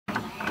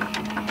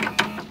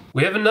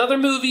We have another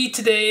movie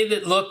today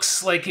that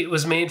looks like it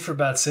was made for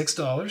about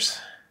 $6.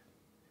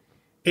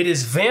 It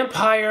is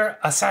Vampire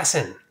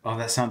Assassin. Oh,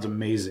 that sounds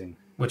amazing.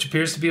 Which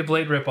appears to be a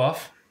Blade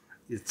ripoff.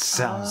 It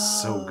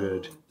sounds so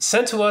good.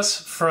 Sent to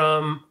us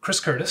from Chris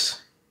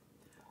Curtis.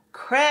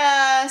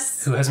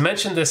 Chris! Who has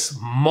mentioned this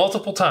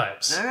multiple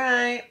times. All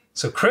right.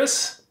 So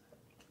Chris,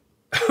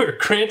 we're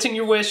granting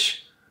your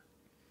wish.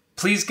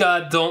 Please,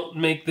 God, don't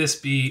make this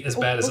be as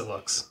bad as it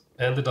looks.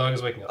 And the dog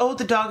is waking up. Oh,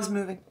 the dog is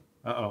moving.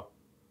 Uh-oh.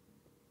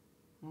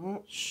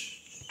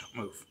 Shh, don't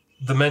move.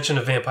 The mention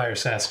of Vampire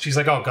Assassin. She's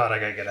like, oh, God, I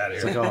gotta get out of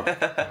here. It's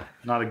like, oh,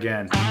 not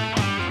again.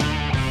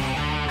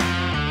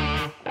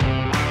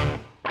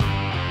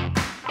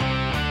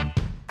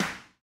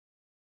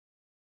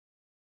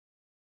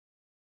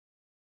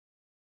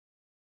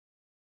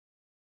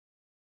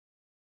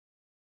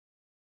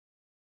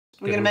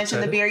 We're gonna mention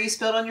the beer you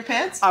spilled on your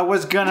pants? I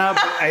was gonna,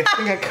 but I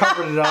think I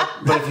covered it up.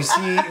 But if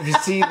you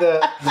see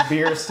the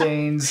beer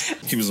stains.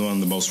 He was one of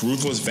the most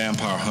ruthless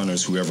vampire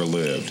hunters who ever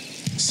lived.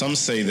 Some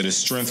say that his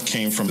strength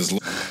came from his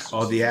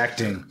Oh, the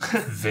acting.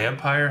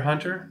 Vampire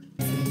hunter?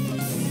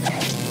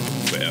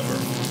 forever.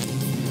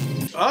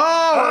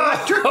 Oh,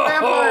 electric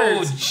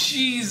vampires! Oh,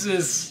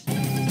 Jesus.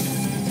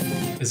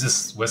 Is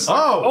this West Side?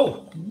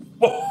 Oh!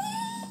 Oh!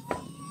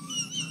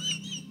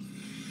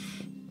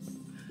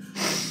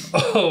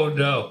 Oh,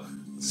 no.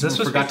 This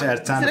forgot to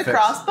add sound Is it a effects.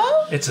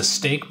 crossbow? It's a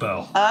steak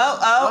bow.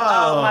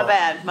 Oh, my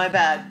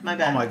bad.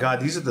 Oh my god,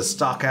 these are the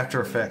stock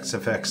After Effects.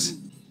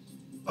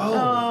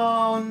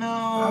 Oh,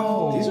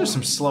 no. These are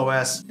some slow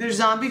ass. There's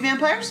zombie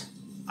vampires?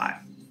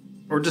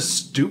 Or just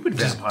stupid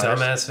vampires.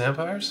 Dumbass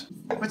vampires?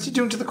 What's he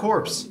doing to the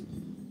corpse?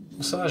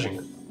 Massaging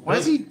it. Why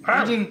is he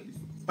eating?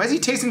 Why is he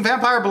tasting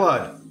vampire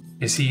blood?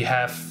 Is he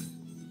half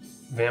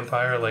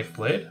vampire like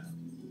Blade?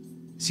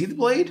 See the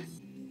Blade?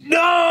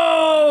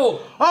 No!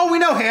 Oh, we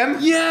know him.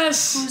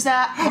 Yes! Who's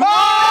that?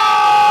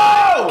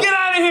 Oh! Get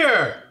out of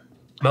here!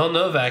 Mel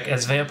Novak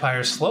as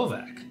Vampire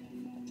Slovak.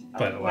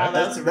 By the way. Wow,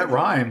 That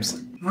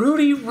rhymes.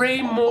 Rudy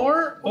Ray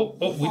Moore? Oh,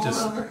 we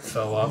just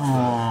fell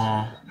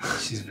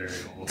off. She's very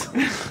old.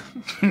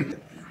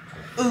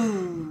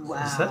 Ooh,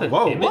 wow. Is that an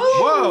Whoa, image?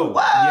 whoa!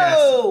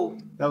 Whoa!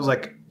 Yes. That was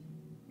like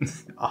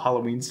a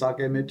Halloween stock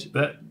image.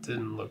 That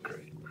didn't look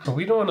great. Are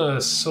we doing a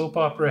soap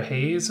opera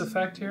haze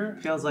effect here?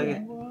 Feels like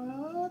it.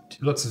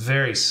 It looks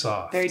very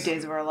soft. Very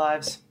Days of Our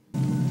Lives.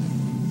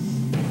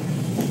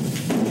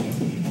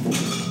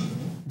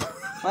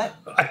 What?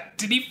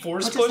 Did he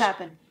force What push? just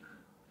happened?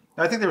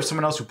 I think there was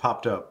someone else who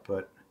popped up,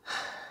 but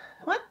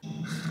What?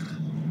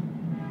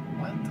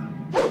 What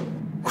the?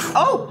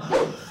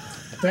 Oh!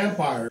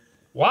 Vampire.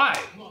 Why?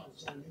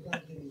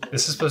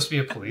 This is supposed to be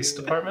a police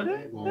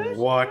department?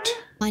 what?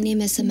 My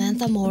name is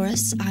Samantha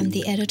Morris. I'm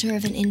the editor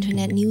of an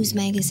internet news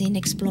magazine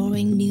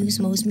exploring news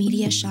most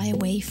media shy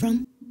away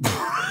from.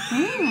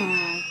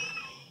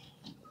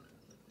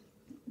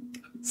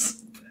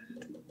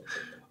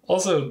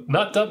 Also,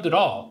 not dubbed at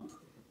all.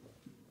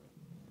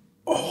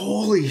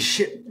 Holy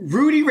shit!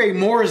 Rudy Ray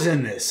Moore is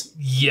in this.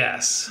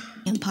 Yes.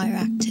 Empire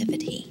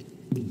activity.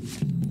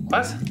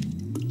 What?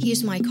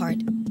 Here's my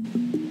card.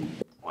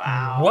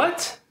 Wow.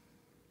 What?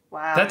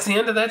 Wow. That's the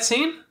end of that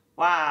scene?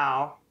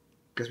 Wow.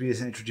 Because we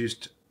just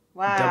introduced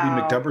Wow.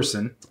 W.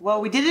 McDubberson. Whoa,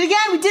 we did it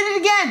again! We did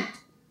it again!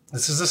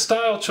 This is a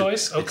style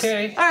choice.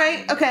 Okay.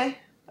 Alright, okay.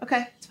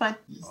 Okay, it's fine.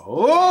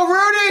 Oh,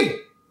 Rudy!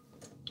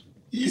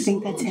 You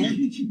think that's him?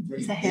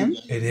 Is that him?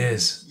 It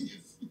is.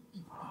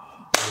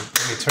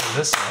 Let me turn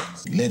this up.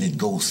 Let it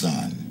go,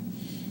 son.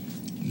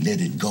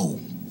 Let it go.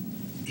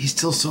 He's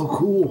still so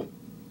cool.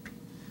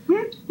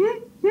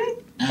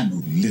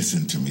 And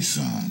listen to me,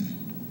 son.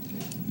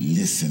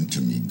 Listen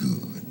to me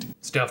good.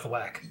 Stay off the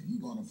whack.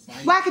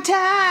 Whack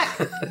attack!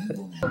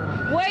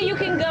 Where you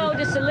can go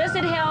to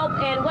solicit help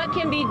and what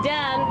can be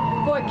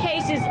done for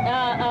cases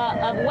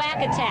of whack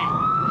attack.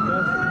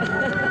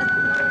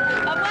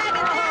 A whack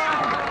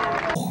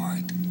attack!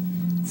 Lord,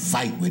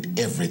 fight with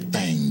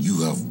everything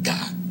you have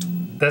got.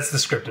 That's the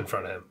script in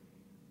front of him.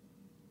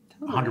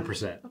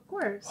 100%. Of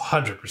course.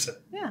 100%.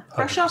 Yeah,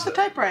 fresh off the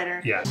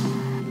typewriter. Yeah.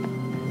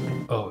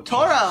 Oh,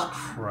 Toro. Jesus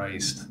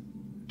Christ.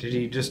 Did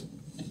he just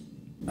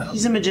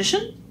He's a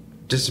magician?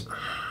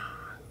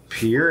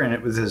 disappear and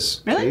it was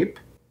his Really? cape?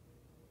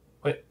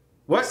 Wait.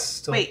 What?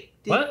 Still... Wait.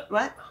 What?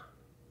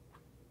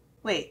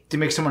 Wait. Did he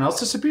make someone else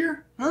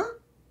disappear? Huh?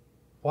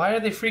 Why are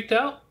they freaked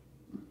out?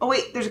 Oh,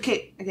 wait, there's a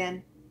cape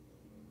again.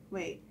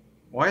 Wait.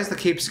 Why is the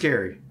cape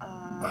scary?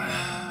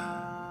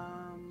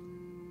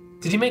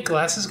 Did he make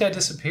Glasses Guy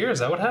disappear? Is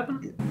that what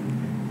happened?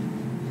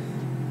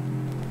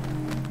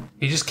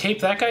 He just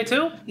caped that guy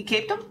too? He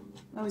caped him?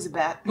 Oh, he's a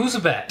bat. Who's a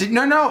bat?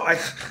 No.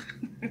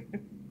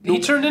 He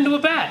turned into a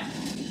bat.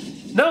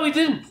 No, he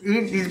didn't.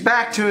 He's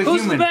back to a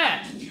Who's human. the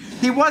bat?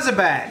 He was a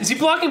bat. Is he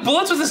blocking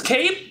bullets with his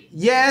cape?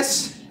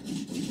 Yes.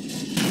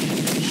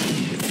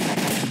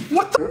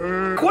 What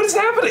the? What is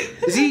happening?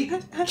 Is he? Did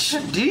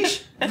he?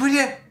 What did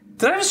he?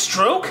 Did I have a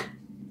stroke?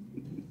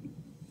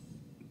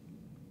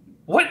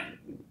 What?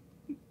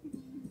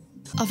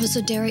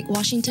 Officer Derek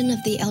Washington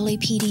of the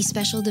LAPD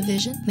Special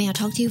Division. May I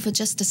talk to you for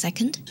just a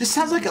second? This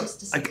sounds like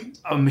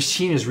a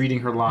machine is reading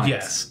her lines.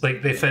 Yes,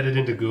 like they fed it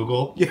into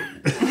Google. Yeah.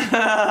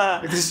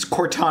 Like this is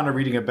Cortana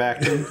reading it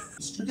back to him.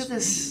 Look at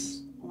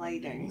this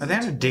lighting. Are they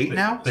on a date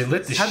now? They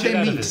lit the shit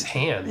out of his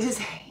hand. His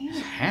hand.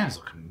 His hands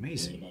look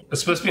amazing. It's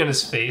supposed to be on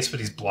his face, but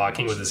he's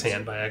blocking with his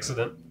hand by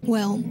accident.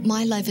 Well,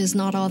 my life is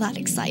not all that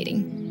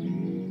exciting.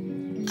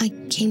 I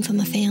came from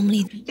a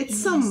family. It's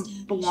some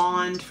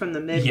blonde from the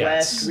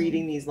Midwest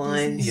reading these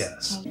lines.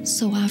 Yes.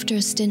 So after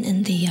a stint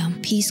in the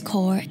Peace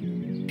Corps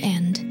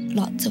and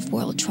lots of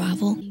world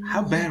travel.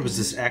 How bad was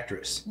this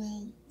actress?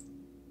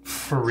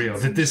 For real,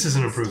 that this is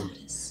an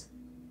improvement.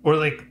 Or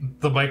like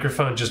the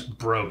microphone just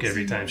broke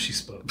every time she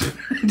spoke.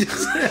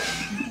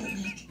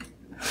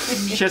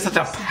 She has such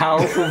a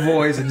powerful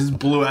voice and just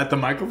blew out the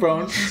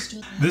microphone.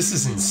 This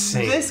is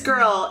insane. This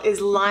girl is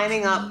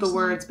lining up the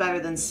words better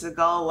than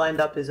Seagal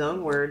lined up his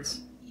own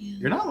words.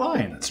 You're not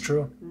lying. That's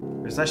true.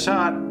 There's that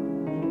shot.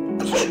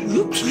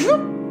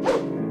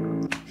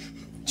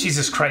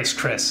 Jesus Christ,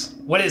 Chris.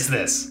 What is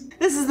this?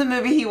 This is the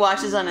movie he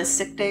watches on his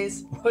sick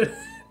days. What?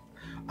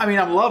 I mean,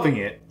 I'm loving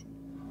it.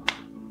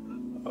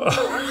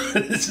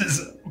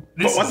 This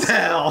But what the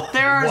hell?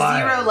 There are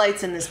Wild. 0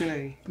 lights in this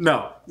movie.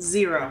 No.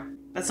 0.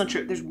 That's not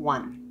true. There's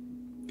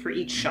 1 for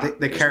each shot.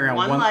 They carry on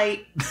one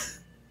light.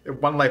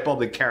 One light bulb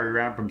they carry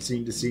around from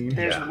scene to scene.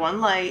 There's 1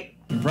 light.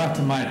 It brought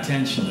to my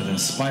attention that in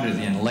spite of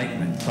the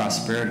enlightenment and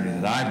prosperity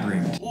that I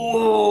bring to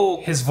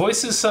Ooh. His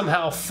voice is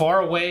somehow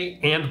far away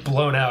and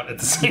blown out at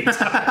the same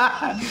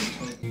time.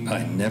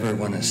 I never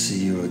want to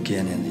see you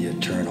again in the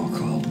eternal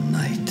called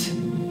night.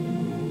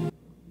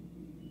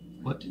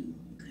 What?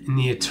 In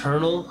the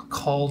eternal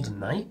called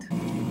night?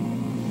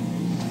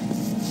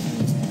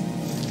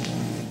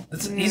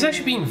 He's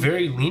actually being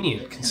very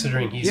lenient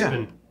considering he's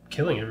been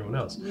killing everyone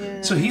else.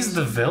 Yeah. So he's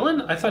the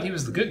villain? I thought he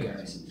was the good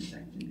guy.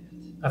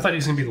 I thought he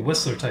was going to be the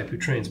Whistler type who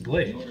trains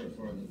Blade.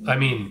 I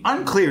mean...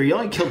 Unclear. He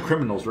only killed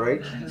criminals,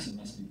 right?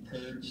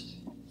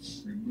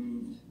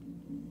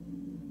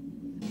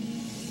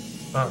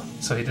 Oh,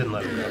 so he didn't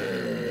let him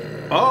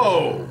go.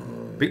 Oh!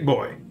 Big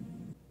boy.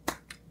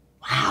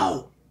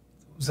 Wow.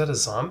 Was that a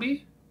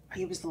zombie?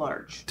 He was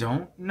large.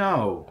 Don't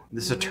know.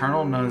 This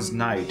eternal knows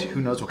night.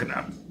 Who knows what can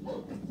happen?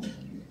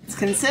 It's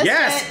consistent.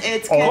 Yes!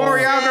 It's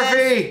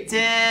Choreography!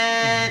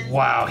 consistent.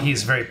 Wow,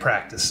 he's very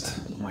practiced.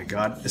 Oh my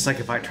god. It's like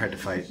if I tried to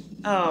fight.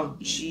 Oh,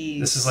 jeez.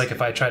 This is like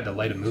if I tried to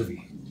light a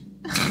movie.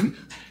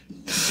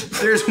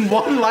 There's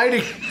one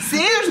lighting. See,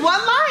 there's 1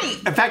 light.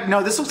 In fact,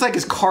 no, this looks like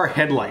his car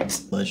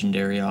headlights.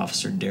 Legendary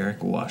Officer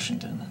Derek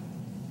Washington.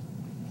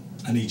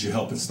 I need your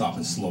help in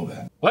stopping slow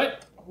that.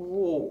 What?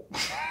 Oh.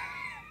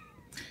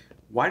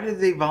 Why did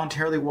they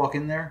voluntarily walk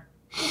in there?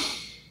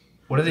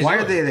 What are they Why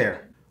doing? are they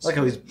there? I like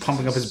how he's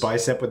pumping up his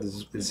bicep with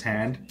his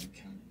hand.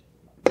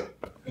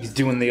 He's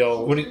doing the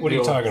old... What are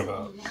you talking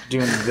about?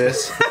 Doing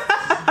this.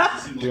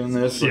 Doing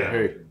this. Like, Yeah.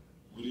 hey.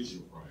 What is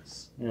your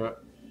price? Yeah.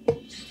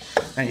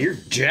 Man, you're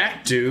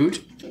jacked,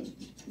 dude.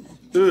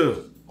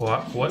 Ugh.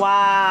 What?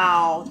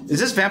 Wow. Is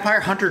this Vampire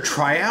Hunter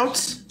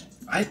tryouts?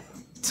 I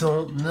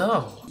don't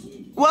know.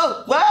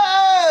 Whoa,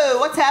 whoa!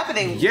 What's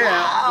happening? Yeah.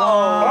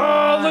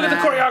 Wow. Oh, look at the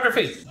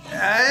choreography.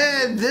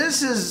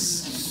 This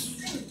is...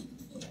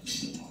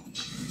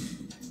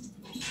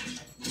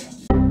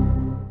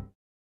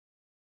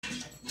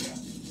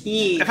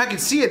 Yeah. If I can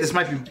see it, this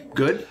might be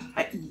good.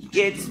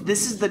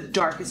 This is the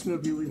darkest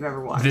movie we've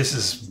ever watched. This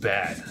is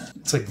bad.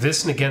 It's like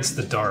this and Against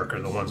the Dark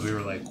are the ones we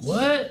were like,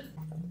 what?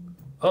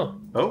 Oh,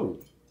 Oh.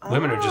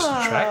 women are just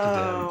attracted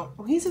to him.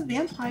 Oh, he's a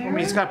vampire. I mean,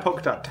 he's got a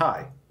polka dot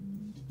tie.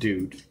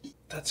 Dude.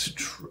 That's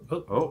true.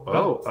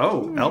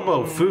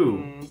 Elbow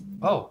foo.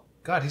 Oh,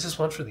 God, he's just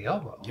went for the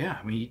elbow. Yeah,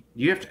 I mean,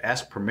 you have to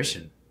ask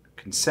permission.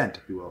 Consent,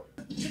 if you will.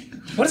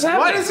 What is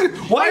happening?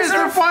 Why is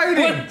there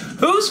fighting? What?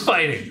 Who's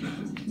fighting?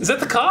 Is that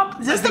the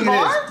cop? Is this I the think it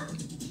bar?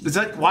 Is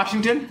that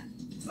Washington?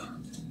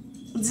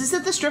 Is this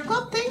at the strip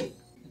club thing?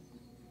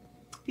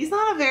 He's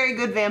not a very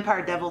good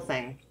vampire devil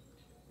thing.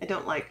 I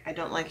don't like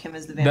him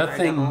as the vampire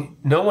devil. Nothing.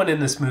 No one in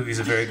this movie is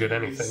a very good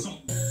anything.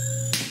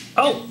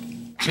 Oh,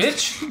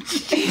 bitch!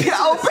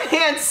 Open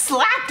hand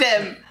slapped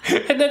him.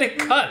 And then it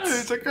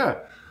cuts. It's like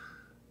a...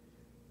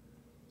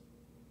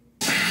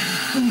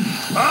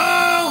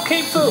 Oh,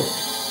 Cape Fu.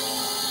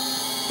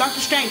 Doctor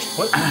Strange.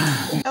 What?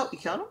 Oh, you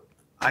killed him?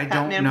 I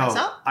don't Batman pass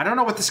know. out? I don't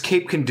know what this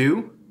cape can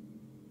do.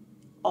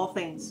 All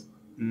things.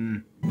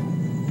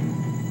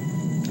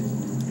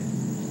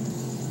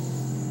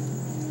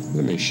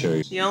 Let me show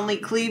you. The only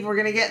cleave we're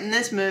gonna get in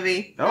this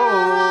movie.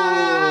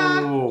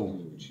 Oh!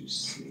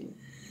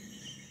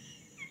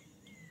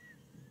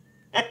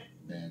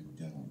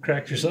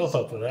 Cracked yourself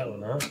up with that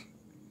one, huh?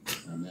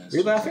 Are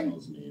you laughing?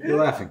 You're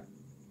laughing.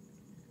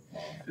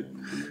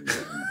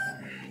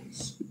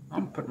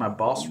 I'm putting my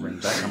boss ring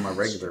back on my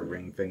regular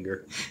ring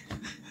finger.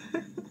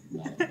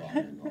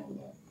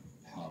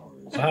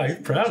 Wow, you're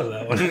proud of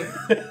that one.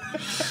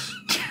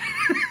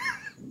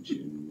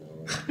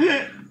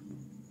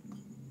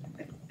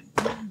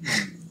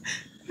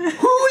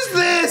 Who's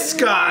this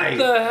guy? What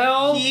the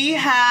hell? He He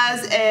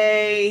has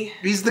a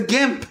He's the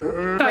gimp.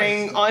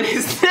 ring on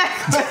his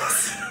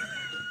necklace.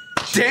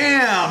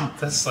 Damn.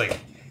 That's like,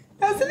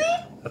 Hasn't he?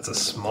 that's a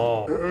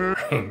small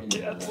ring.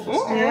 Yeah.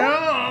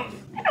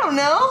 I don't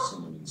know.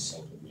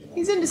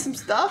 He's into some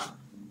stuff.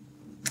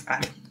 I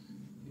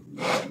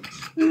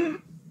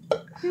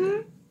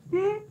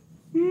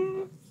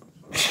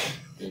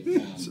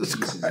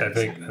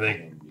think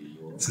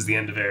this is the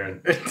end of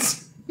Aaron.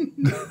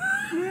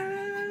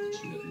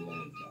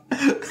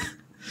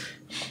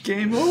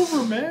 Game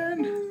over,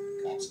 man.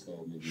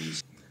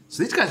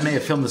 So these guys may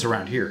have filmed this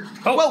around here.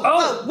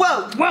 Oh,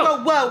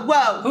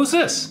 Whoa. Who's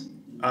this?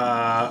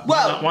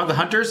 Whoa. One of the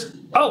hunters?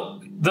 Oh,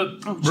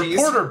 the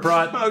reporter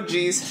brought Oh,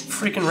 jeez.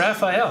 freaking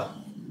Raphael.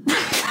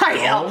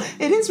 Raphael.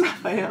 It is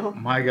Raphael.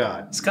 My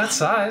God. He's got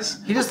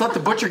size. He just let the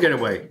butcher get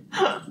away.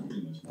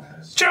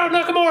 Gerald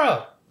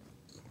Nakamura.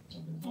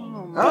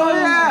 Oh,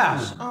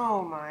 yeah.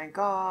 Oh, my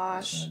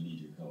gosh.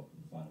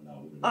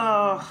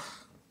 Oh.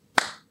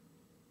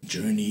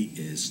 Journey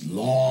is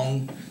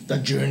long. The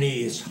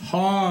journey is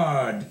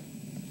hard.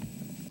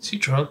 Is he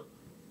drunk?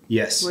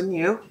 Yes. Wouldn't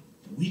you?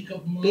 Weak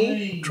of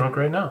mind Drunk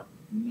right now.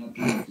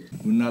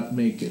 will not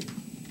make it.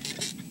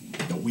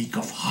 The weak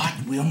of heart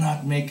will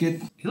not make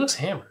it. He looks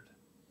hammered.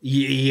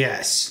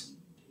 Yes.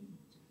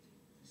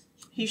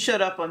 He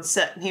showed up on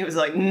set and he was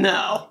like,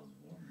 no.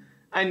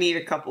 I need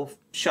a couple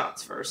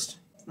shots first.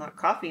 It's not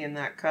coffee in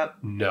that cup.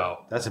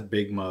 No. That's a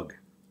big mug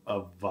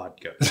of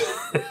vodka.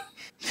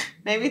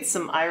 Maybe it's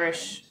some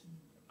Irish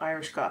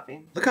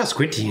coffee. Look how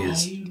squinty he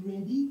is. Are you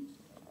ready?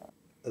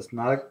 That's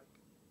not a...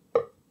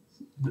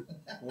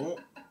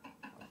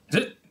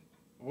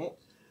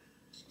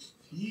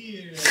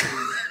 Here.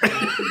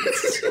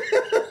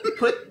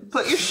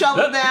 Put your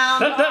shovel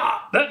down.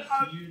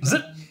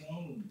 Zip.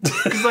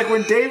 It's like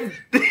when Dave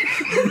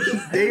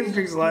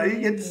drinks a lot,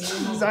 he gets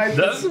his eyes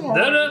small.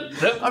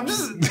 I'm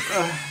just...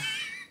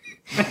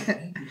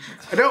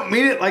 I don't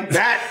mean it like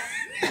that.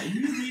 Are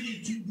you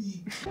ready to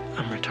be?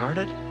 I'm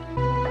retarded?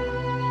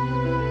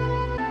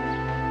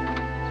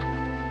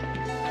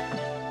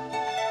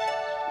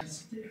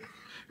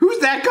 Who's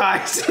that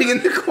guy sitting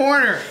in the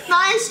corner?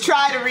 Nice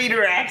try to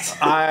redirect.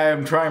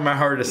 I'm trying my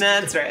hardest.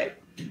 That's right.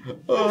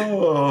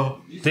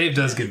 Oh. Dave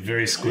does get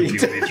very squinty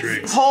when he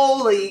drinks.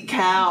 Holy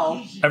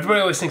cow. Everybody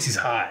always thinks he's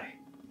high.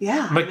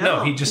 Yeah. I'm like,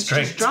 no, he just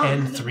drank He's just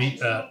drunk.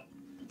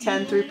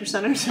 10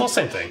 3%ers. well,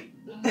 same thing.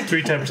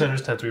 3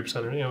 10%ers, 10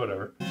 3%ers, yeah,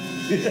 whatever.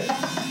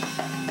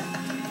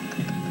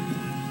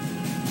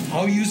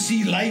 How you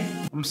see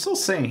life? I'm still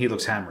saying he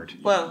looks hammered.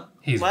 Whoa.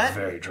 He's What?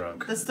 very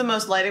drunk. That's the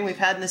most lighting we've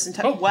had in this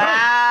entire... Oh,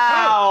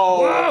 wow.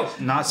 Whoa!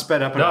 Not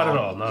sped up at Not all. at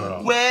all, not at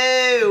all.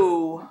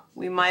 Whoa.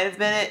 We might have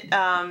been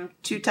at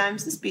 2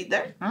 times the speed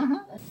there.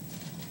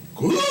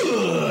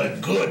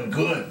 Good.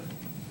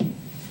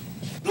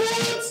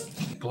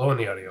 Blowing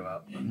the audio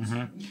out.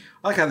 I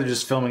like how they're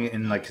just filming it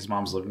in like his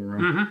mom's living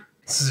room.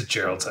 This is at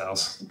Gerald's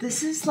house.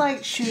 This is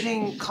like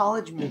shooting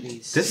college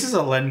movies. This is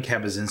a Len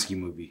Kabaczynski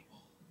movie.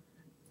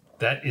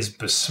 That is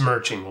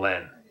besmirching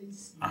Len.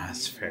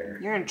 That's fair.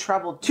 You're in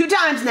trouble 2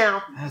 times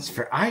now. That's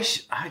fair.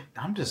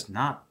 I'm just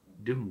not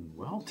doing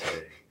well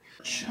today.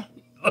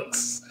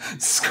 Looks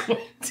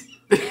squinty.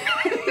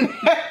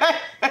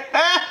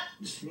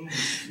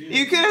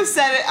 You could have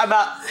said it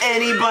about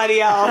anybody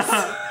else.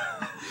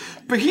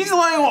 But he's the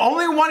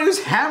only one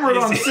who's hammered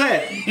on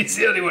set. He's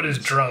the only one who's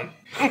drunk.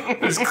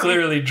 Who's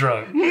clearly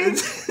drunk.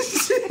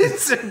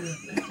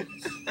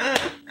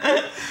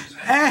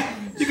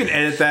 You can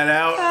edit that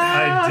out.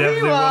 I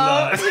definitely will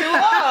not.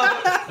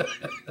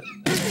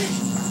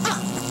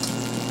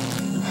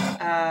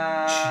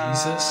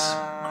 Jesus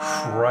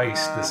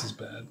Christ, this is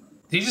bad.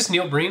 Did you just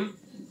Neil Breen?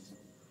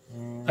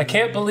 I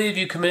can't believe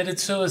you committed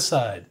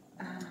suicide.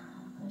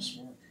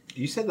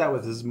 You said that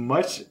with as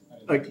much,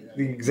 like,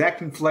 the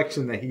exact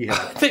inflection that he I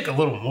had. think a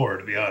little more,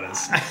 to be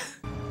honest.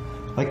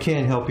 I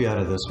can't help you out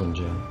of this one,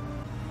 Jim.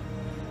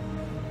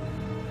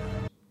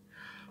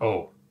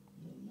 Oh.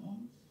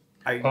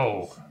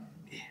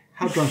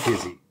 How drunk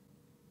is he?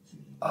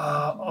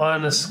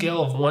 On a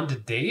scale of 1 to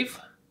Dave?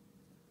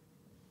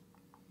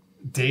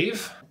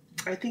 Dave?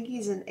 I think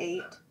he's an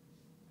 8.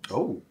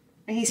 Oh.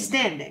 And he's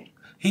standing.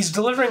 He's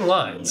delivering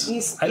lines.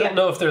 I don't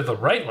know if they're the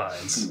right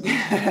lines.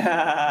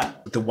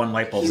 With the one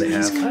light bulb they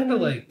have. He's kind of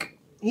like...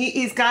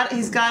 He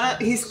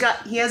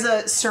has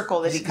a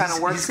circle that he kind of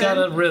works in. He's got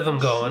a rhythm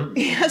going.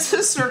 He has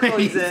a circle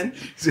he's in.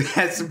 He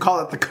has to call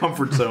it the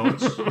comfort zone.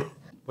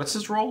 What's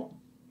his role?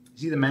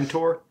 Is he the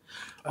mentor?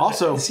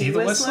 Also, is he the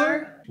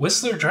Whistler?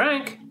 Whistler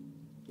drank.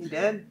 He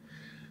did.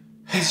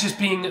 He's just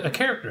being a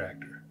character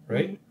actor,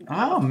 right?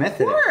 Oh,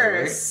 method. Of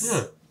course.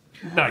 Yeah.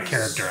 Not a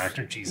character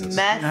actor, Jesus.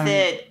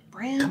 Method.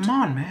 Brant, come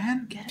on,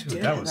 man. Get it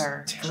Dude, that was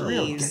together, terrible.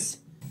 please.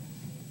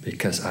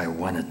 Because I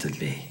wanted to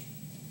be.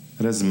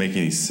 That doesn't make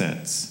any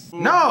sense.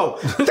 No!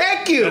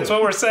 Thank you! That's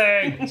what we're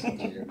saying.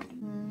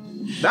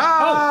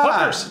 Ah! Oh,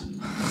 hookers!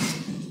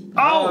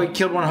 Oh, he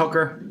killed one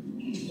hooker.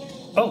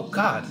 Oh,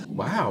 God.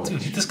 Wow.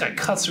 Dude, this guy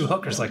cuts through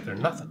hookers like they're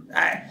nothing.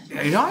 I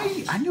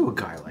knew a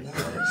guy like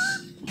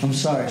this. I'm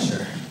sorry,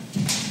 sir.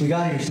 We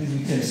got here as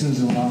soon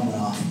as the alarm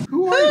went off.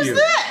 Who are Who's you?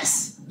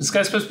 this? This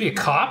guy's supposed to be a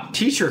cop?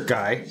 T-shirt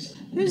guy.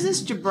 Who's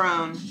this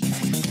jabron?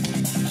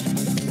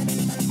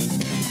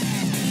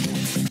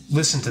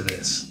 Listen to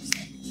this.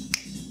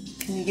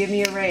 Can you give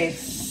me a rave?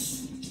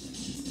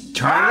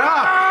 Turn it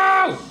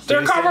up!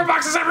 There are cardboard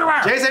boxes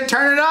everywhere! Jason,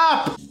 turn it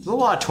up! There's a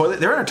lot of toilet.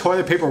 They're in a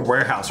toilet paper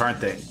warehouse, aren't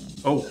they?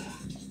 Oh.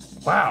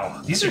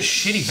 Wow, these are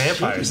shitty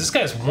vampires. This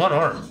guy has one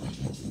arm.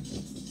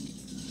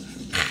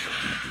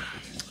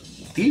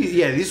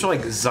 These are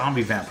like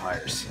zombie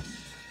vampires.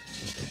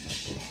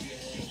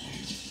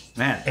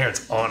 Man.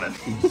 Aaron's on it.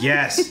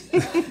 Yes.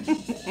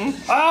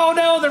 Oh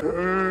no,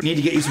 they're... Need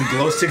to get you some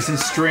glow sticks and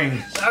string.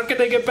 How can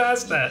they get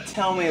past that?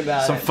 Tell me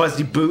about Some it.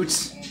 fuzzy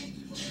boots.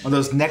 One of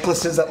those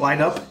necklaces that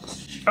light up.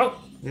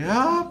 Oh.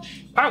 Yeah.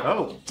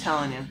 Oh.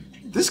 Telling you.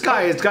 This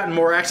guy has gotten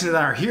more action than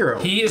our hero.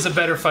 He is a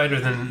better fighter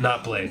than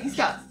Not Blade. He's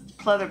got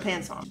pleather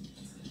pants on.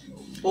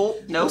 Oh,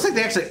 no. Looks like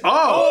they actually...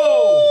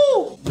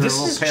 Oh! This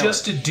is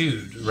just a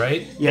dude,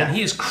 right? Yeah. And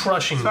he is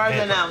crushing As far as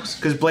I know. vampires.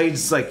 Because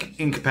Blade's like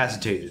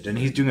incapacitated, and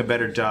he's doing a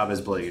better job as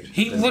Blade.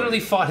 He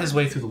literally fought his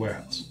way through the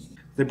warehouse.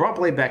 They brought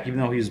Blade back even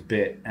though he was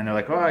bit, and they're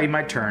like, oh, he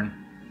might turn.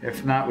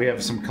 If not, we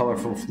have some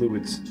colorful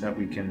fluids that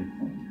we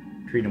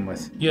can treat him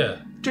with. Yeah.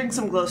 Drink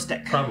some glow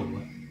stick.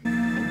 Probably.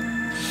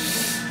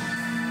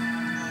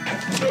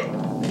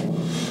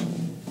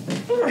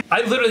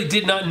 I literally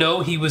did not know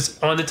he was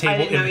on the table I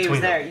didn't know in he between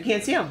was there. them. You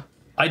can't see him.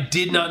 I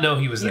did not know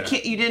he was there.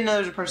 You didn't know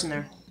there was a person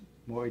there.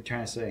 What are you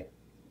trying to say?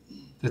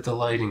 That the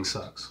lighting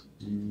sucks.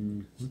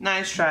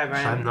 Nice try,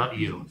 Brian. I'm not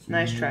you.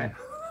 Nice try.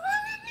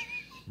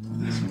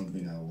 That's one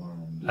thing I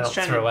learned. I don't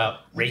trying throw to- out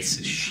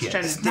racist shit.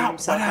 Trying to dig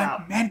himself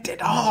out. meant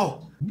at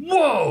all.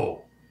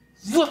 Whoa!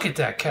 Look at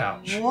that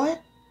couch.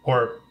 What?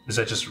 Or is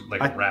that just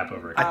like a wrap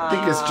over it? I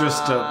think it's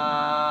just a...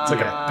 It's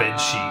like a bed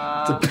sheet.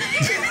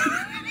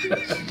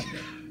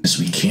 Yes,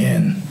 we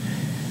can.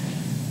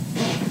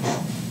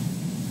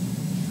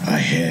 I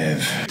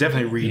have.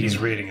 Definitely reading. He's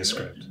reading a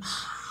script.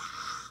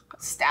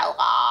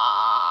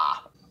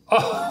 Stella!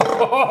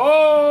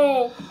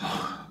 Oh!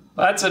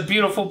 That's a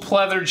beautiful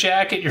pleather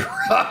jacket you're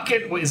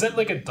rocking. Wait, is that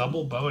like a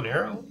double bow and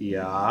arrow?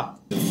 Yeah.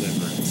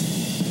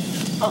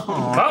 Oh,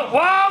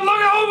 wow, look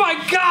at, oh my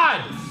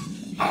god!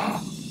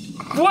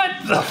 What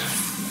the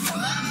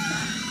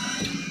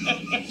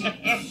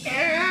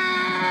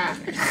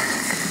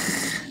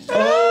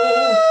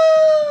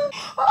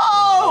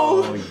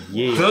Oh!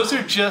 Yeah. Those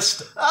are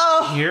just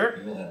here.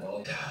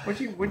 What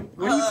are you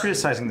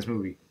criticizing this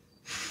movie?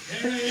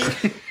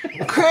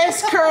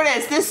 Chris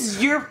Curtis, this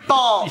is your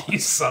fault. You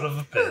son of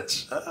a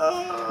bitch.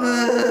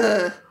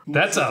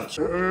 That's a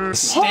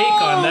steak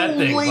on that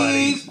thing,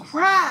 buddy. Holy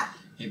crap!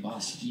 Hey,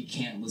 boss, you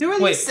can't Who are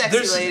Wait, these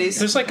sexy ladies?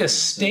 there's like a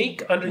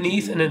steak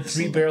underneath and then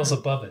 3 barrels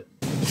above it.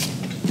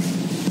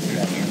 You're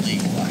out of your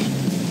league,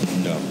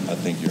 Washington. No, I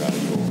think you're out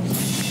of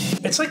yours.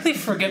 It's like they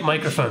forget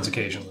microphones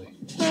occasionally.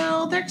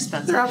 Well, they're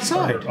expensive. They're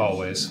outside. Or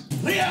always.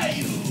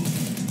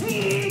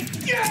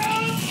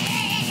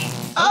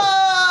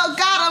 Oh,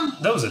 got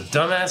him! That was a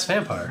dumbass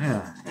vampire.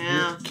 Yeah.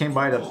 Yeah. He came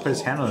by to put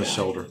his hand on his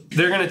shoulder.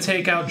 They're gonna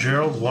take out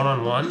Gerald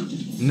one-on-one.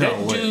 No That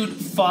way. dude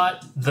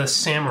fought the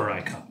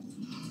samurai cop.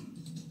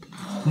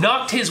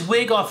 Knocked his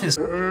wig off his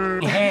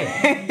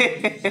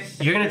head.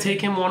 You're gonna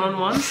take him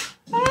one-on-one?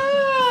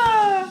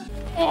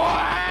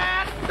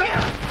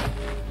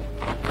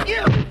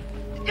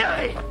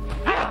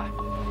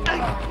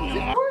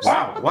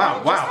 Wow,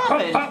 wow,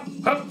 wow.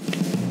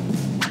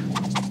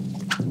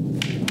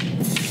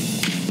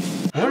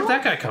 Where did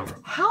that guy come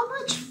from? How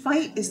much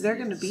fight is there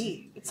going to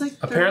be? It's like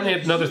 30, Apparently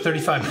another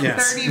 35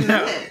 minutes. 30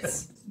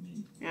 minutes.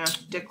 Yeah,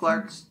 Dick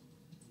Clark.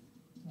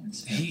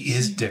 He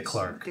is Dick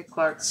Clark. Dick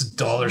Clark. It's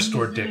dollar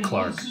store Dick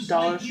Clark.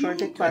 Dollar store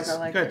Dick Clark. I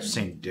like You it. guys are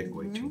saying dick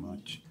way too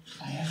much.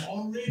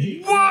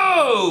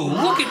 Whoa!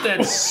 Look at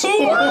that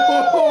sword!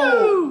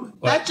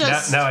 That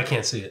just- now I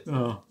can't see it.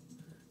 Oh.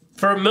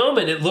 For a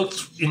moment, it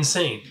looked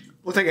insane.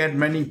 Looks like it had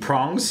many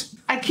prongs.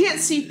 I can't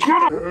see.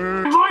 I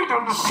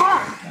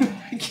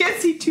can't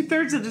see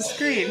 2/3 of the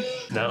screen.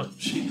 No.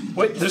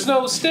 Wait, there's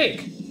no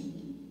steak.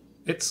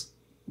 It's...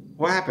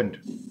 What happened?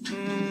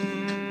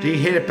 Did he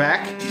hit it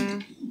back?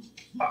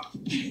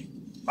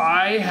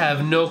 I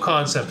have no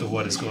concept of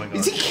what is going on.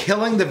 Is he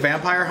killing the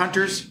vampire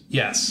hunters?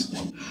 Yes.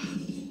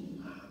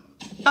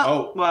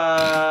 Oh.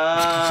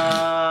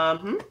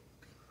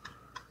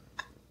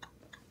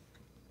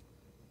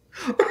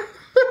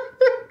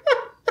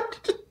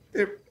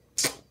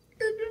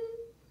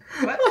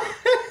 What?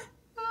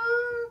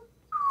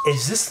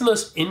 Is this the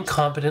most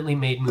incompetently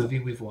made movie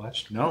we've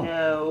watched? No.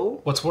 No.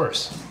 What's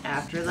worse?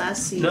 After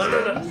last season. No.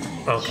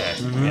 Okay.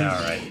 Yeah,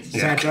 all right. Yeah.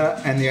 Santa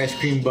and the Ice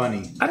Cream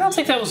Bunny. I don't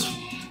think that was...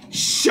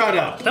 Shut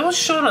up! That was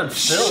shot on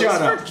film.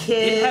 Shut up. For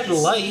kids. It had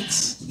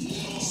lights.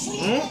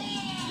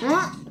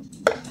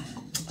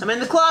 I'm in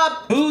the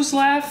club. Who's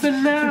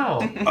laughing now?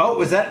 Oh,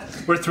 was that...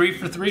 We're 3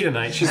 for 3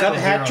 tonight. She's Is that got a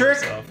a hair hat on trick?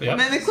 herself. I'm Yep.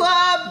 in the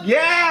club.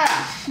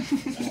 Yeah!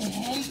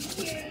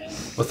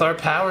 With our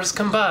powers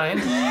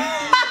combined.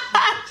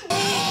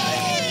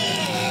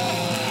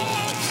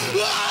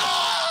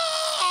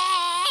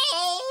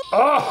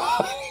 Oh!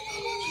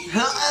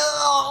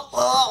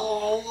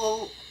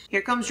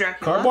 Here comes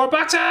Dracula. Cardboard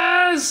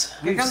boxes!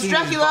 Here comes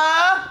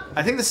Dracula!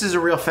 I think this is a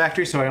real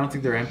factory, so I don't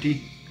think they're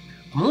empty.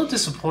 I'm a little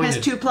disappointed.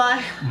 Has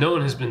 2-ply. No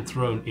one has been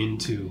thrown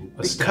into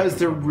a Because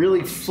they're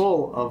really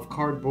full of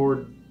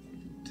cardboard.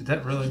 Did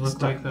that really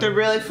look like that? They're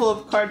really full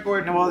of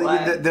cardboard. No, well,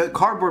 the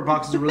cardboard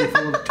boxes are really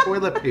full of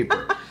toilet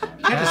paper.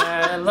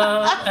 I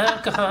love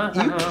alcohol.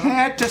 You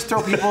can't just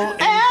throw people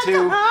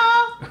into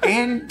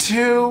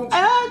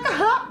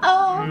alcohol.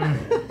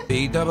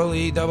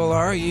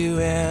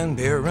 BEERRUN,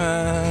 beer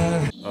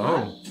run.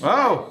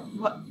 Oh.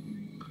 What?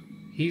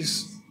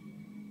 He's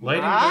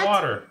lighting the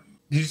water.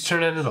 Did you just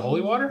turn it into the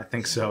holy water? I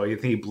think so. You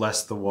think he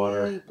blessed the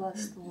water? He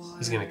blessed the water.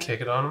 He's gonna kick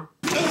it on him.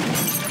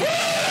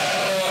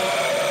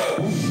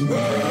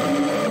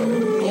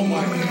 Oh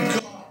my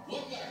God.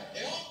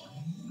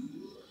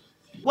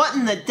 What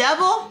in the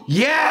devil?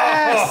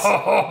 Yes!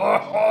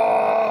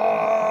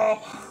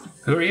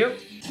 Who are you?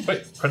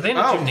 Wait, are they in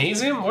a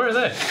gymnasium? Where are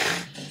they?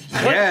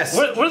 Yes.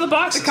 Where are the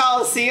boxes? The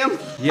Coliseum.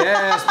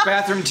 Yes,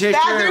 bathroom tissue.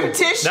 Bathroom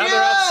tissue.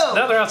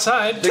 Now they're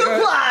outside.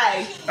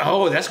 2-ply.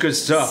 Oh, that's good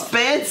stuff.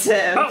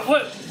 Expensive. Oh,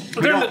 what?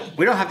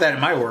 We don't have that in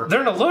my work.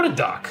 They're in a loading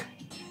dock.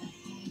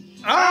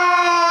 Oh,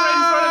 right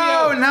in front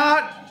of you.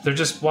 Not. They're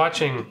just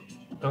watching.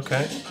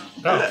 Okay.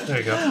 Oh, there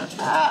you go.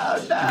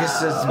 Oh, no. I guess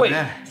that's Wait,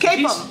 Cape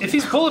him. if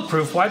he's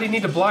bulletproof, why do you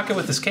need to block it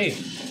with his cape?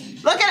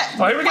 Look at it.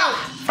 Oh, here we go.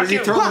 Does he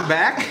throw them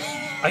back?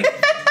 I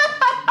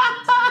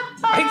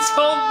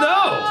told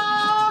no.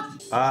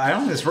 I don't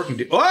think this working.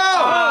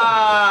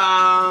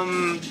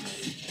 Oh!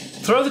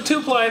 Throw the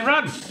 2-ply and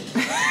run.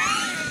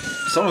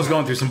 Someone's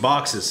going through some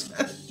boxes.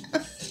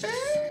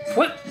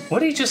 What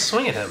did he just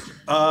swing at him?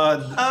 Like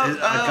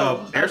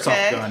a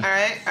airsoft gun. All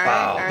right.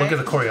 Wow, look at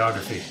the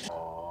choreography.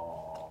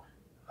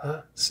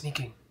 Huh?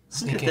 Sneaking.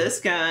 Look at this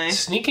guy.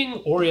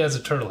 Sneaking, or he has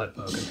a turtle head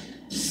poking.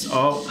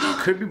 Oh,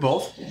 could be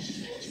both.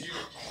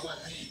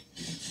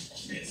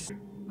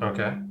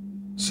 Okay.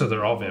 So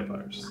they're all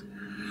vampires.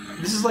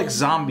 This is like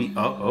zombie.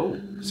 Oh,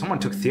 someone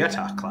took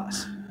theater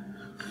class.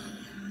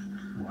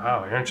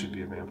 Wow, Aaron should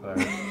be a vampire.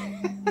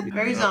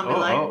 Very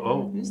zombie-like.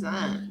 Who's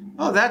that?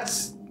 Oh,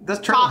 that's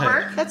turtle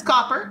Copper. head. That's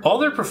Copper. All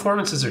their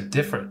performances are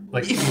different.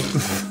 Like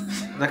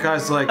that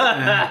guy's like.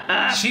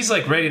 She's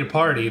like ready to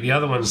party. The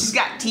other one's She's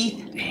got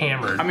teeth.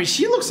 hammered. I mean,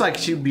 she looks like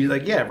she'd be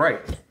like, yeah, right.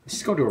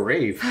 She's going to a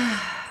rave.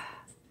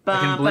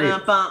 Bum, Blade.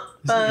 ba, bum,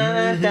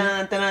 ba, dun,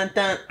 dun, dun,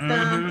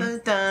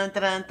 dun, dun,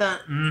 dun, dun.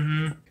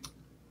 Mm-hmm.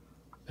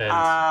 And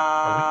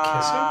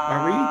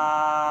are we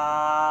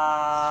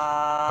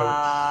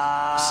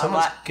kissing?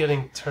 Someone's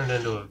getting turned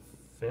into a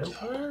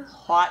vampire?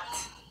 What?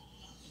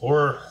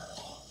 Or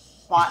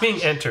What? he's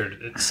being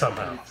entered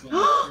somehow.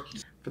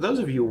 For those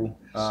of you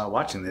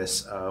watching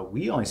this,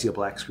 we only see a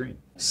black screen.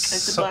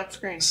 It's a black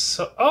screen.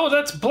 Oh,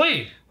 that's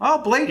Blade. Oh,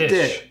 Blade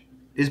did.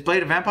 Is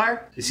Blade a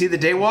vampire? Is he the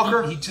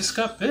Daywalker? He just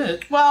got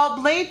bit. Well,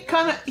 Blade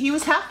he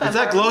was half vampire. Is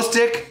that glow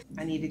stick?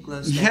 I need a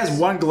glow stick. He has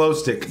one glow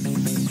stick.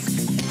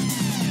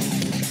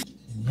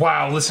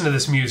 Wow, listen to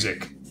this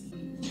music.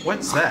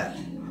 What's that?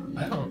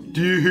 I don't.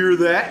 Do you hear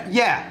that?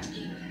 Yeah.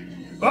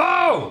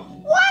 Oh!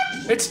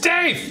 What? It's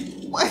Dave!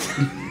 What?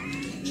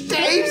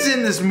 Dave's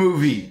in this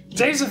movie.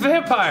 Dave's a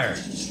vampire.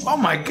 Oh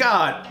my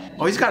God.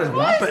 Oh, he's got his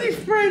Why wampum. is he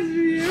friends with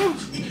you?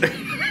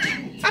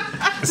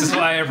 This is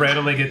why I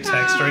randomly get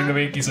texts during the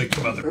week. He's like,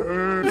 come on.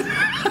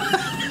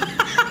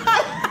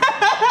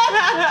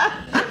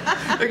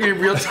 Like in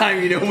real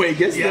time, you know when he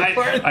gets that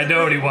part. I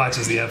know when he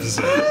watches the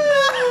episode.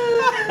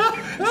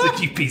 It's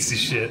like, you piece of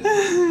shit.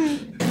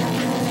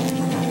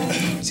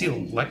 Is he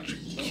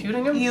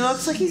electrocuting him? He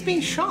looks like he's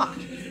being shocked.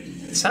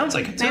 It sounds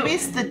like it too. Maybe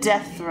it's the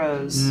death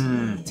throes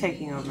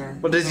taking over.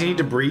 Well, does he need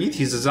to breathe?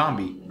 He's a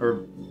zombie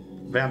or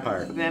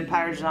vampire. The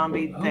vampire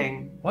zombie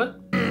thing. What?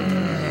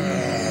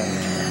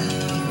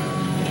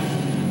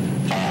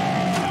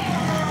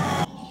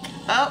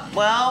 Oh,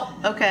 well,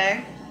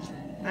 okay.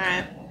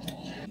 Alright.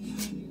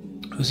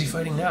 Who's he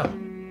fighting now?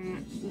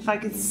 If I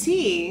could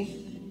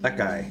see... That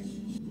guy.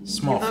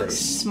 Small He looks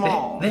face.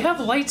 small. They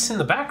have lights in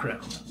the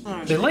background.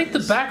 Oh, They light the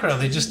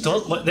background. They just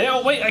don't.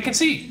 Oh wait, I can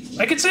see.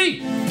 I can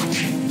see.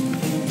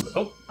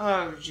 Oh.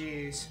 Oh,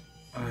 jeez.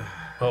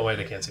 Oh wait,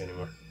 I can't see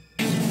anymore.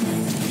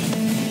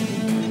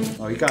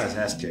 Oh, he got his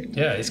ass kicked.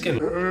 Yeah, he's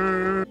getting.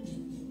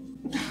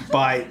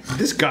 By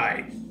this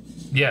guy.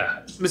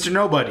 Yeah. Mr.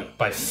 Nobody.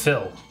 By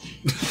Phil.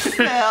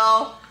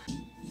 Phil.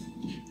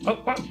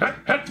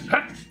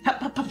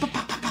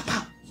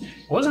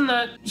 Wasn't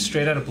that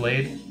straight out of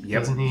Blade? Yep.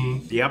 Wasn't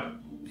he? Yep.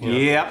 You know,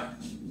 Yep.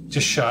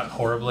 Just shot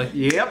horribly.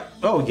 Yep.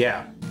 Oh,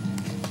 yeah.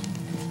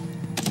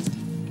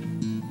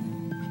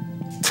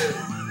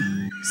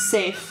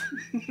 Safe.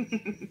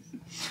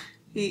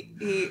 he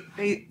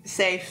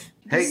safe.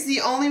 Hey. This is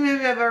the only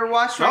movie I've ever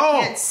watched where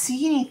I can't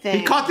see anything.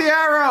 He caught the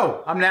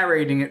arrow. I'm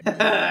narrating it.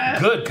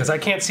 Good, because I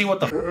can't see what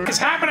the f is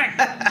happening.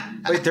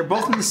 Wait, they're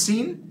both in the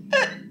scene?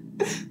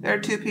 There are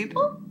two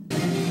people?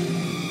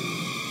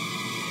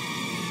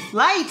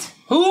 Light!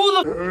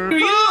 Who the f are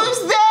you? Who's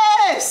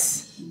this?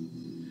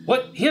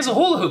 What? He has a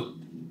hula hoop.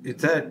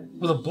 It's that.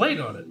 With a blade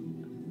on it.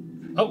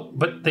 Oh,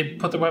 but they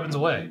put their weapons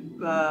away.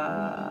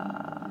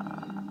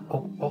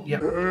 Oh,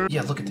 yeah.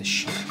 Yeah, look at this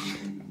shit.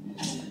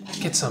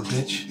 Get some,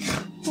 bitch.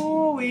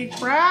 Holy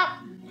crap.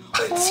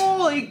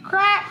 Holy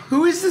crap.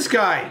 Who is this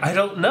guy? I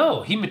don't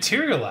know. He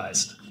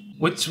materialized,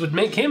 which would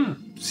make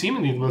him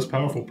seemingly the most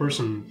powerful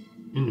person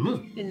in the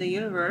movie. In the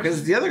universe.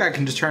 Because the other guy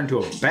can just turn into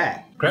a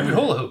bat. Grab your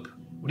hula hoop.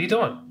 What are you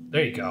doing?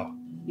 There you go.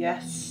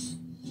 Yes.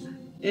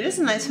 It is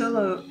a nice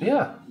hula hoop.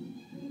 Yeah.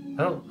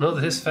 I don't know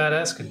that his fat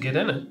ass could get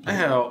in it.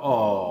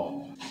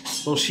 Oh.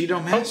 Little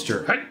Shido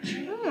Master. Oh,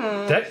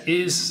 right. That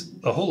is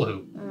a hula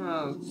hoop.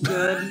 Oh,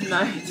 good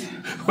night.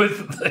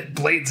 With like,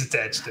 blades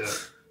attached to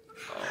it.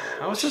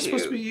 How is that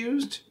supposed to be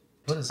used?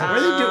 What is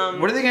that?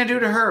 What are they going to do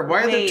to her?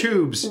 Why are there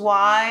tubes?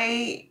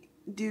 Why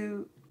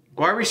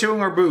are we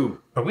showing our boob?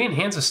 Are we in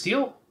Hands of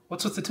Steel?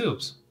 What's with the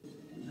tubes?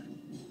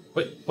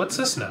 Wait, what's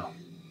this now?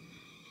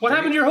 What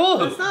happened to your hula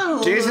hoop? It's not a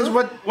hula Jesus,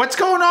 hoop. what's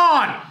going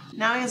on?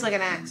 Now he has like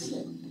an axe.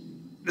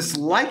 It's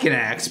like an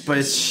axe, but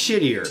it's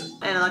shittier.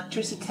 And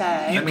electricity.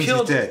 You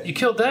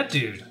killed that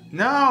dude.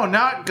 No,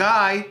 not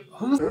guy.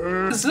 Who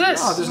is this?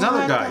 Oh, there's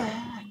another guy.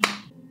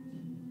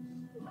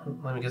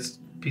 Let me get a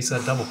piece of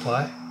that double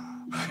ply.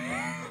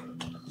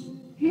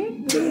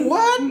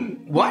 What?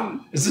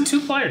 Is it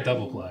 2-ply or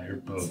double ply or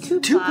both?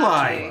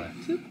 2-ply.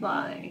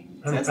 2-ply.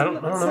 I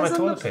don't know my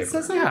toilet paper. It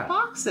says on the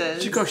boxes.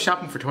 You should go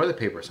shopping for toilet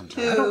paper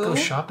sometime. I don't go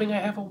shopping. I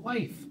have a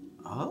wife.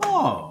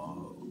 Oh.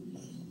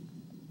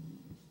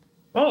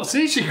 Oh,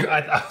 see,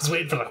 I was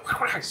waiting for the.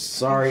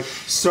 Sorry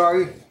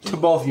to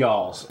both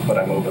y'alls. But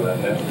I'm over that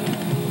now.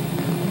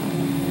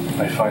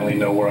 I finally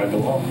know where I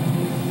belong.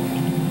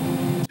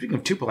 Speaking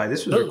of 2-ply,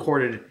 this was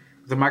recorded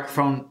with a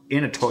microphone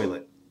in a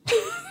toilet.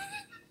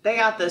 They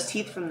got those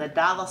teeth from the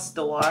dollar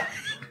store.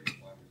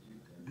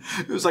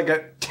 It was like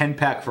a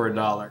 10-pack for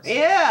 $1.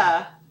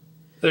 Yeah.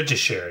 They're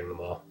just sharing them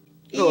all.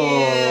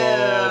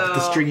 Oh, the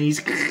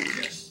stringies.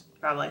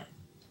 Probably.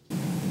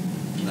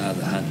 Now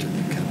the hunter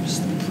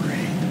becomes the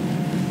prey.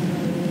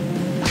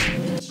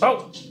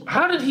 Oh,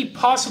 how did he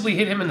possibly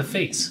hit him in the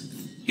face?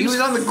 He was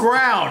on the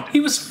ground. He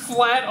was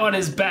flat on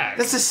his back.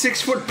 That's a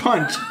 6-foot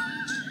punch.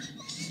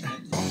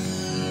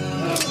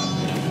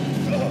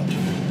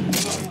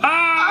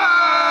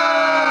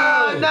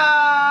 No!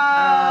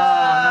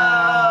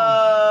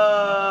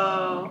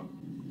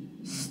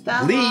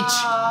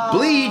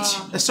 Bleach!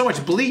 There's so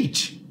much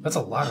bleach. That's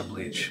a lot of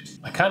bleach.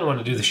 I kind of want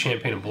to do the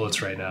champagne and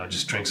bullets right now and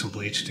just drink some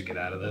bleach to get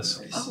out of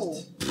this.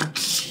 Oh.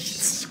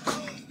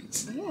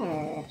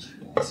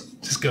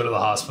 Just go to the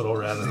hospital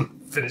rather than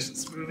finish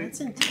this movie.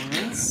 That's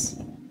intense.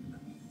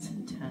 That's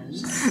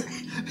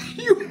intense.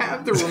 You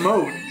have the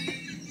remote.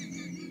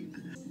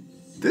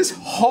 This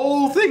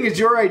whole thing is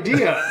your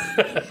idea.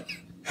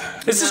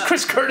 This is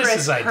Chris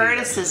Curtis's idea.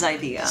 Curtis's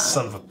idea.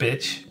 Son of a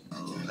bitch.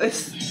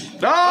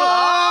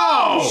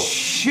 Oh!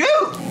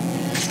 Shoot!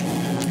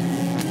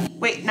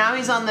 Wait, now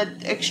he's on the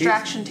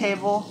extraction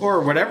table.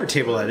 Or whatever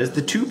table that is,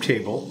 the tube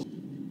table.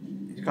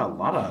 He's got a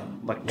lot of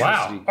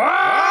electricity.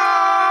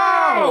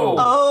 Wow.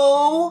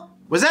 Oh!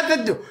 Was that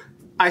the...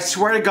 I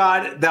swear to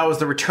God, that was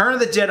the Return of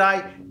the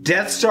Jedi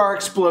Death Star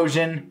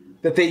explosion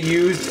that they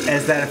used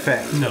as that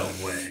effect. No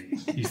way.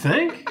 You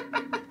think?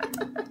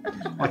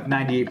 Like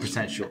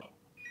 98% sure.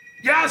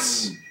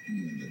 Yes!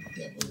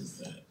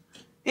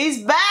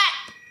 He's back!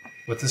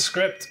 With the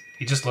script.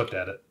 He just looked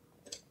at it.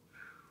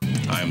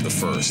 I am the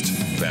first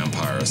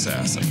vampire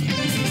assassin.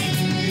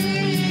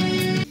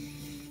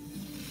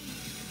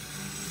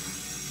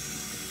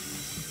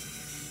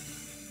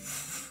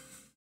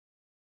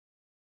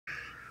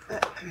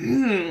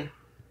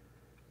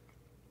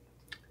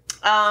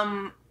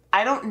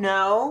 I don't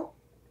know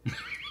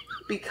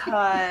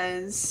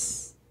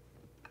because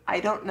I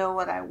don't know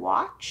what I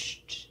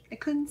watched. I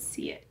couldn't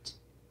see it.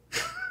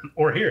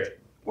 Or hear it.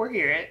 Or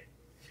hear it.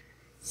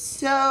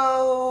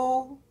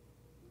 So,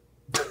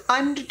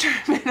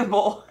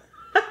 undeterminable.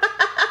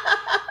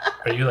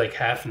 Are you like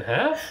half and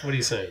half? What are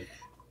you saying?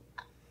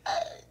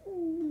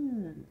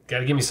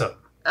 Gotta give me something.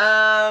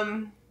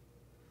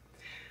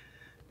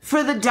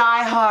 For the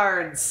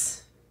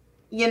diehards,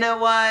 you know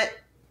what?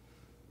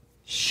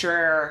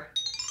 Sure.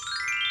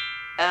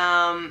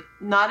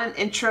 Not an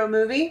intro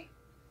movie,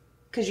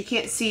 because you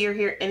can't see or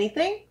hear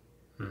anything.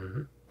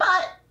 Mm-hmm.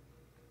 But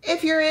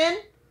if you're in,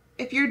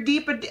 if you're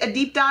a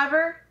deep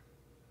diver,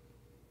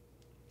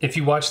 if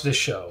you watch this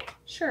show,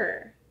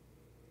 sure.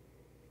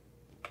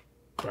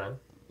 Brian?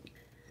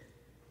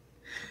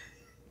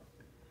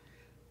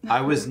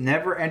 I was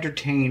never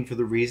entertained for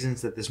the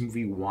reasons that this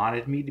movie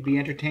wanted me to be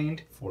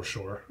entertained. For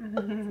sure.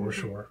 For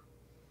sure.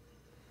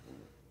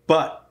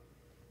 But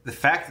the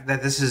fact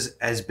that this is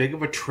as big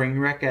of a train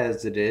wreck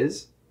as it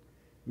is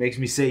makes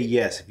me say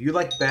yes. If you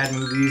like bad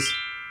movies,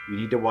 you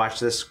need to watch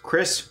this.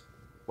 Chris,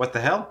 what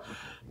the hell?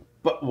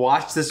 But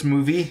watch this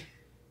movie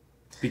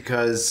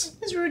because...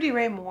 It's Rudy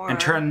Ray Moore. And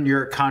turn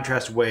your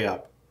contrast way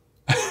up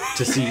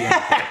to see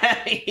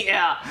anything.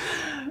 Yeah.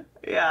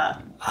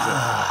 Yeah.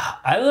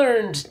 I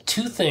learned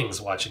 2 things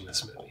watching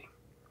this movie.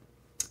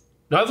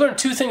 No, I've learned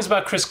 2 things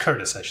about Chris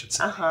Curtis, I should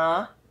say.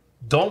 Uh-huh.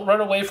 Don't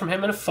run away from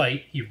him in a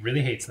fight. He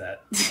really hates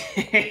that.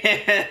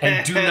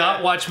 And do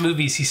not watch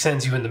movies he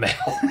sends you in the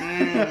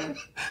mail.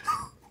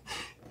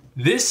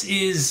 This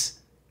is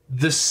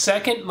the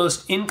second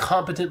most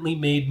incompetently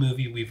made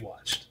movie we've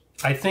watched.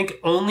 I think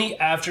only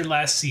After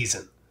Last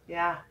Season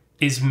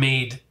is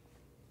made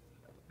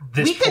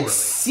this We poorly. could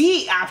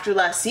see After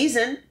Last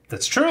Season.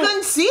 That's true. We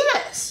couldn't see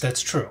this.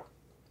 That's true.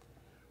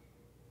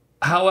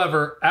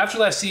 However, After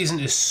Last Season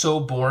is so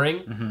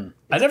boring.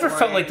 I never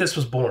felt like this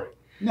was boring.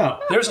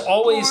 No. There's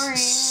always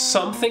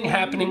something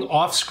happening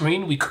off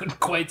screen we couldn't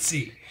quite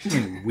see.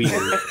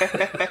 Weird.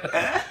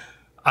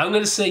 I'm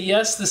going to say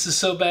yes, this is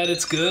so bad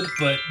it's good,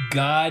 but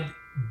god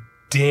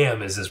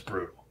damn is this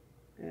brutal.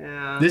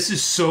 Yeah. This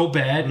is so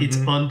bad, it's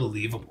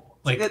unbelievable.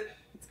 Like,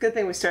 It's a good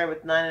thing we started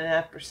with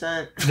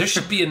 9.5%. there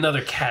should be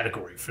another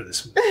category for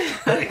this movie.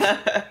 Like,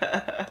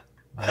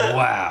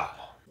 wow.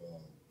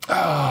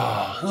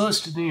 Oh, who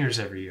goes to New Year's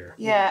every year?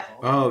 Yeah.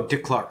 Oh,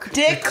 Dick Clark.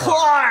 Dick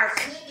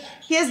Clark.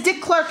 He has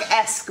Dick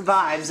Clark-esque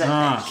vibes,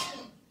 I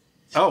think.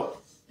 Oh,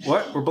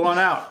 what? We're blown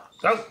out.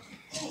 Oh.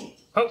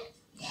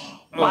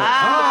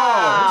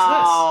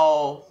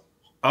 Wow.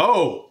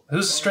 Oh.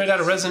 Who's straight out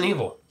of Resident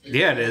Evil?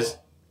 Yeah, it is.